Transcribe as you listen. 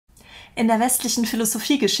In der westlichen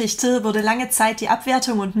Philosophiegeschichte wurde lange Zeit die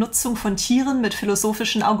Abwertung und Nutzung von Tieren mit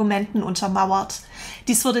philosophischen Argumenten untermauert.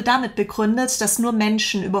 Dies wurde damit begründet, dass nur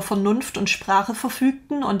Menschen über Vernunft und Sprache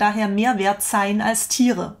verfügten und daher mehr wert seien als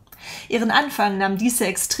Tiere. Ihren Anfang nahm diese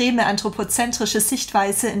extreme anthropozentrische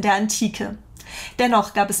Sichtweise in der Antike.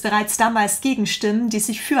 Dennoch gab es bereits damals Gegenstimmen, die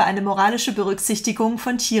sich für eine moralische Berücksichtigung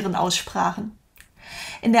von Tieren aussprachen.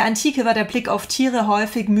 In der Antike war der Blick auf Tiere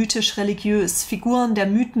häufig mythisch-religiös. Figuren der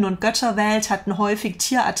Mythen- und Götterwelt hatten häufig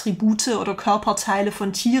Tierattribute oder Körperteile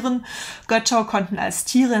von Tieren. Götter konnten als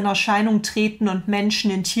Tiere in Erscheinung treten und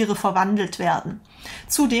Menschen in Tiere verwandelt werden.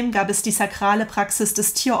 Zudem gab es die sakrale Praxis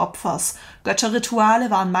des Tieropfers. Götterrituale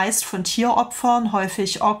waren meist von Tieropfern,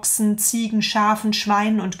 häufig Ochsen, Ziegen, Schafen,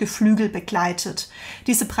 Schweinen und Geflügel begleitet.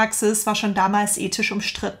 Diese Praxis war schon damals ethisch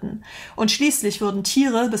umstritten. Und schließlich wurden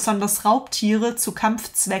Tiere, besonders Raubtiere, zu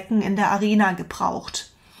Kampfzwecken in der Arena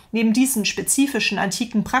gebraucht. Neben diesen spezifischen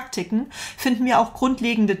antiken Praktiken finden wir auch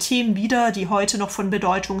grundlegende Themen wieder, die heute noch von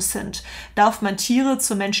Bedeutung sind. Darf man Tiere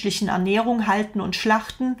zur menschlichen Ernährung halten und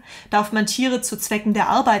schlachten? Darf man Tiere zu Zwecken der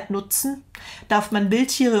Arbeit nutzen? Darf man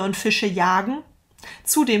Wildtiere und Fische jagen?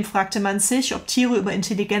 Zudem fragte man sich, ob Tiere über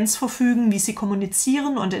Intelligenz verfügen, wie sie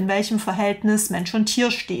kommunizieren und in welchem Verhältnis Mensch und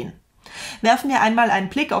Tier stehen. Werfen wir einmal einen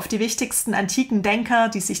Blick auf die wichtigsten antiken Denker,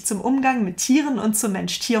 die sich zum Umgang mit Tieren und zum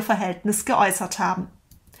Mensch-Tier-Verhältnis geäußert haben.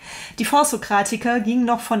 Die Vorsokratiker gingen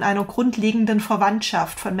noch von einer grundlegenden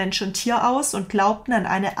Verwandtschaft von Mensch und Tier aus und glaubten an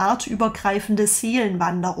eine artübergreifende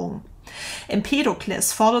Seelenwanderung.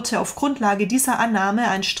 Empedokles forderte auf Grundlage dieser Annahme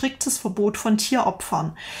ein striktes Verbot von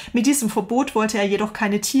Tieropfern. Mit diesem Verbot wollte er jedoch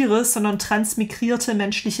keine Tiere, sondern transmigrierte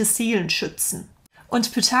menschliche Seelen schützen.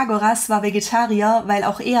 Und Pythagoras war Vegetarier, weil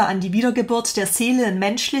auch er an die Wiedergeburt der Seele in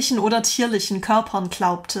menschlichen oder tierlichen Körpern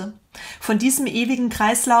glaubte. Von diesem ewigen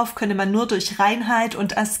Kreislauf könne man nur durch Reinheit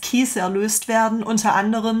und Askese erlöst werden, unter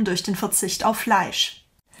anderem durch den Verzicht auf Fleisch.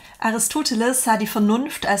 Aristoteles sah die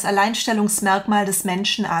Vernunft als Alleinstellungsmerkmal des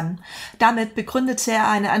Menschen an. Damit begründete er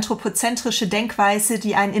eine anthropozentrische Denkweise,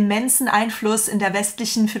 die einen immensen Einfluss in der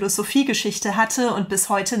westlichen Philosophiegeschichte hatte und bis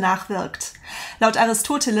heute nachwirkt. Laut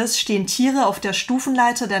Aristoteles stehen Tiere auf der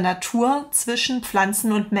Stufenleiter der Natur zwischen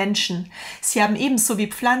Pflanzen und Menschen. Sie haben ebenso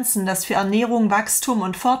wie Pflanzen das für Ernährung, Wachstum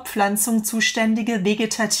und Fortpflanzung zuständige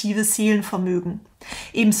vegetative Seelenvermögen.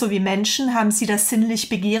 Ebenso wie Menschen haben sie das sinnlich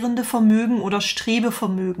begehrende Vermögen oder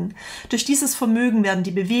Strebevermögen. Durch dieses Vermögen werden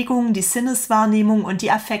die Bewegungen, die Sinneswahrnehmung und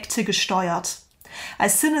die Affekte gesteuert.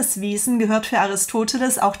 Als Sinneswesen gehört für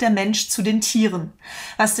Aristoteles auch der Mensch zu den Tieren.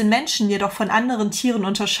 Was den Menschen jedoch von anderen Tieren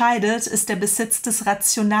unterscheidet, ist der Besitz des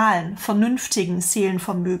rationalen, vernünftigen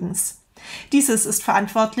Seelenvermögens. Dieses ist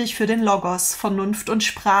verantwortlich für den Logos, Vernunft und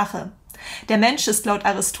Sprache. Der Mensch ist laut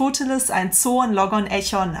Aristoteles ein Zoon, Logon,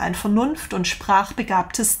 Echon, ein vernunft- und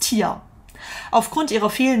sprachbegabtes Tier. Aufgrund ihrer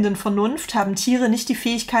fehlenden Vernunft haben Tiere nicht die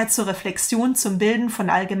Fähigkeit zur Reflexion, zum Bilden von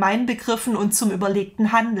Allgemeinbegriffen und zum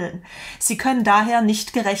überlegten Handeln. Sie können daher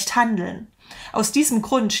nicht gerecht handeln. Aus diesem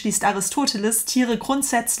Grund schließt Aristoteles Tiere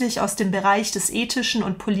grundsätzlich aus dem Bereich des Ethischen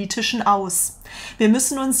und Politischen aus. Wir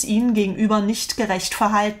müssen uns ihnen gegenüber nicht gerecht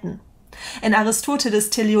verhalten. In Aristoteles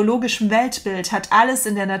teleologischem Weltbild hat alles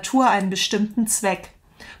in der Natur einen bestimmten Zweck.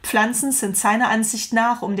 Pflanzen sind seiner Ansicht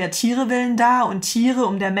nach um der Tiere willen da und Tiere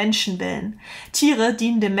um der Menschen willen. Tiere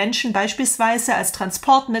dienen dem Menschen beispielsweise als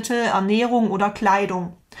Transportmittel, Ernährung oder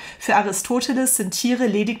Kleidung. Für Aristoteles sind Tiere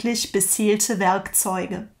lediglich beseelte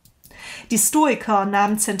Werkzeuge. Die Stoiker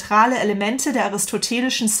nahmen zentrale Elemente der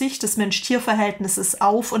aristotelischen Sicht des Mensch-Tier-Verhältnisses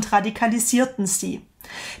auf und radikalisierten sie.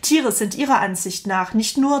 Tiere sind ihrer Ansicht nach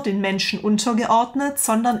nicht nur den Menschen untergeordnet,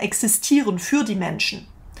 sondern existieren für die Menschen.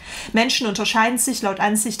 Menschen unterscheiden sich laut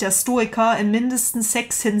Ansicht der Stoiker in mindestens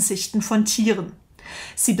 6 Hinsichten von Tieren.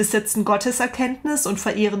 Sie besitzen Gotteserkenntnis und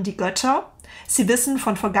verehren die Götter. Sie wissen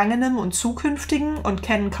von Vergangenem und Zukünftigen und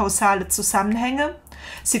kennen kausale Zusammenhänge.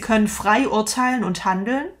 Sie können frei urteilen und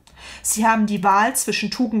handeln. Sie haben die Wahl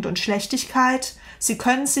zwischen Tugend und Schlechtigkeit. Sie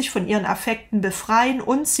können sich von ihren Affekten befreien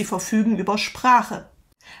und sie verfügen über Sprache.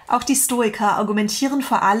 Auch die Stoiker argumentieren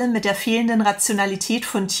vor allem mit der fehlenden Rationalität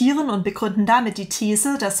von Tieren und begründen damit die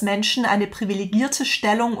These, dass Menschen eine privilegierte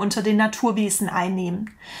Stellung unter den Naturwesen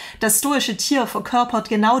einnehmen. Das stoische Tier verkörpert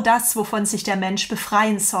genau das, wovon sich der Mensch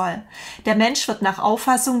befreien soll. Der Mensch wird nach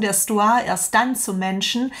Auffassung der Stoa erst dann zum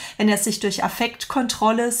Menschen, wenn er sich durch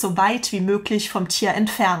Affektkontrolle so weit wie möglich vom Tier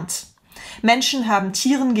entfernt. Menschen haben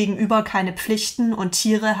Tieren gegenüber keine Pflichten und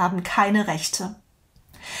Tiere haben keine Rechte.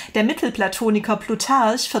 Der Mittelplatoniker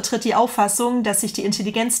Plutarch vertritt die Auffassung, dass sich die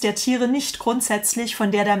Intelligenz der Tiere nicht grundsätzlich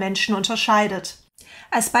von der Menschen unterscheidet.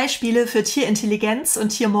 Als Beispiele für Tierintelligenz und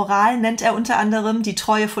Tiermoral nennt er unter anderem die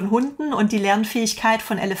Treue von Hunden und die Lernfähigkeit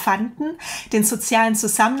von Elefanten, den sozialen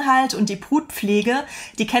Zusammenhalt und die Brutpflege,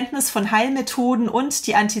 die Kenntnis von Heilmethoden und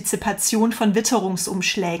die Antizipation von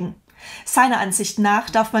Witterungsumschlägen. Seiner Ansicht nach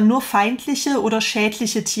darf man nur feindliche oder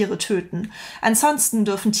schädliche Tiere töten. Ansonsten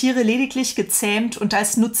dürfen Tiere lediglich gezähmt und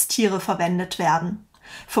als Nutztiere verwendet werden.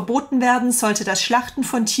 Verboten werden sollte das Schlachten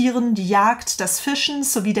von Tieren, die Jagd, das Fischen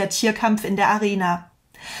sowie der Tierkampf in der Arena.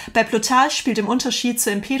 Bei Plutarch spielt im Unterschied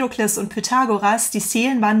zu Empedokles und Pythagoras die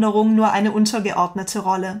Seelenwanderung nur eine untergeordnete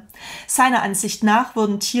Rolle. Seiner Ansicht nach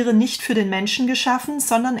wurden Tiere nicht für den Menschen geschaffen,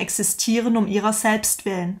 sondern existieren um ihrer selbst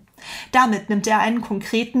willen. Damit nimmt er einen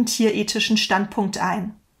konkreten tierethischen Standpunkt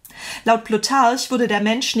ein. Laut Plutarch wurde der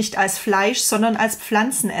Mensch nicht als Fleisch, sondern als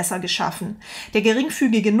Pflanzenesser geschaffen. Der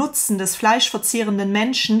geringfügige Nutzen des fleischverzehrenden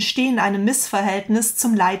Menschen stehe in einem Missverhältnis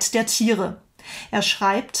zum Leid der Tiere. Er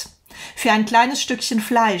schreibt: Für ein kleines Stückchen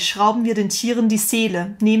Fleisch rauben wir den Tieren die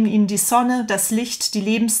Seele, nehmen ihnen die Sonne, das Licht, die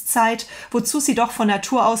Lebenszeit, wozu sie doch von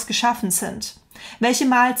Natur aus geschaffen sind. Welche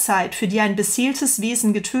Mahlzeit, für die ein beseeltes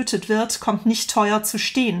Wesen getötet wird, kommt nicht teuer zu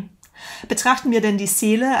stehen? Betrachten wir denn die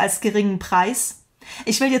Seele als geringen Preis?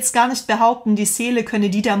 Ich will jetzt gar nicht behaupten, die Seele könne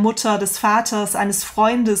die der Mutter, des Vaters, eines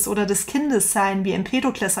Freundes oder des Kindes sein, wie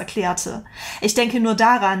Empedokles erklärte. Ich denke nur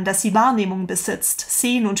daran, dass sie Wahrnehmung besitzt,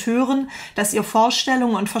 Sehen und Hören, dass ihr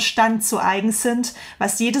Vorstellung und Verstand so eigen sind,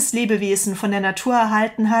 was jedes Lebewesen von der Natur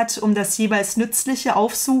erhalten hat, um das jeweils Nützliche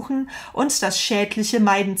aufsuchen und das Schädliche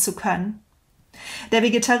meiden zu können. Der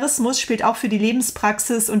Vegetarismus spielt auch für die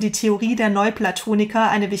Lebenspraxis und die Theorie der Neuplatoniker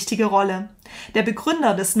eine wichtige Rolle. Der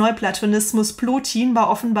Begründer des Neuplatonismus Plotin war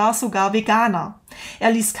offenbar sogar Veganer.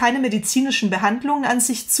 Er ließ keine medizinischen Behandlungen an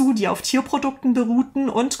sich zu, die auf Tierprodukten beruhten,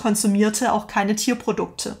 und konsumierte auch keine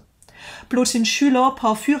Tierprodukte. Plotins Schüler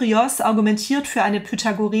Porphyrios argumentiert für eine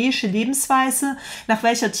pythagoreische Lebensweise, nach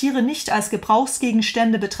welcher Tiere nicht als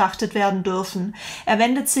Gebrauchsgegenstände betrachtet werden dürfen. Er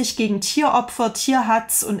wendet sich gegen Tieropfer,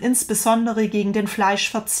 Tierhatz und insbesondere gegen den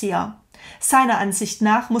Fleischverzehr. Seiner Ansicht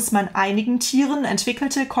nach muss man einigen Tieren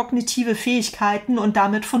entwickelte kognitive Fähigkeiten und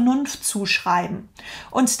damit Vernunft zuschreiben.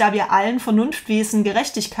 Und da wir allen Vernunftwesen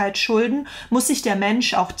Gerechtigkeit schulden, muss sich der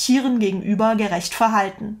Mensch auch Tieren gegenüber gerecht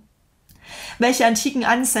verhalten. Welche antiken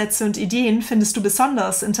Ansätze und Ideen findest du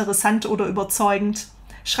besonders interessant oder überzeugend?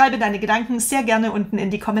 Schreibe deine Gedanken sehr gerne unten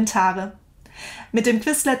in die Kommentare. Mit dem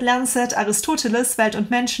Quizlet-Lernset Aristoteles, Welt-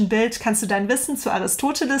 und Menschenbild kannst du dein Wissen zu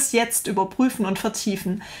Aristoteles jetzt überprüfen und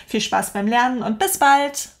vertiefen. Viel Spaß beim Lernen und bis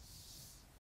bald!